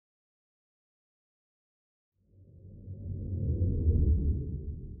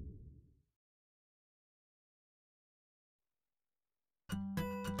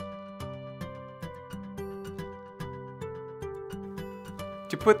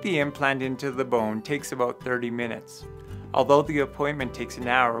put the implant into the bone takes about 30 minutes, although the appointment takes an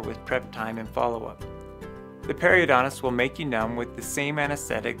hour with prep time and follow-up. The periodontist will make you numb with the same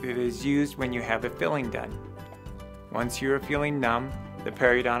anesthetic that is used when you have a filling done. Once you are feeling numb, the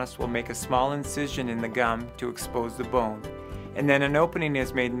periodontist will make a small incision in the gum to expose the bone, and then an opening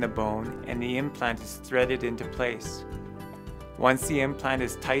is made in the bone and the implant is threaded into place. Once the implant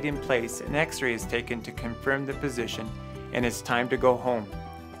is tight in place, an X-ray is taken to confirm the position and it's time to go home.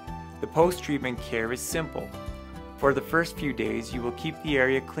 The post-treatment care is simple. For the first few days, you will keep the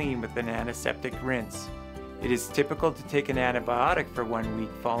area clean with an antiseptic rinse. It is typical to take an antibiotic for 1 week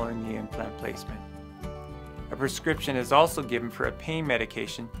following the implant placement. A prescription is also given for a pain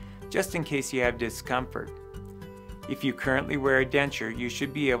medication just in case you have discomfort. If you currently wear a denture, you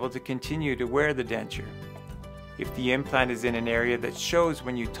should be able to continue to wear the denture. If the implant is in an area that shows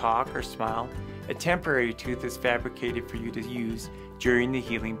when you talk or smile, a temporary tooth is fabricated for you to use during the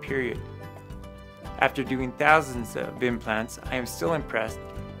healing period. After doing thousands of implants, I am still impressed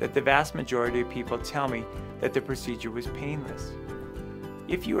that the vast majority of people tell me that the procedure was painless.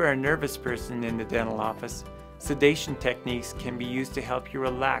 If you are a nervous person in the dental office, sedation techniques can be used to help you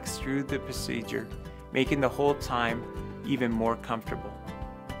relax through the procedure, making the whole time even more comfortable.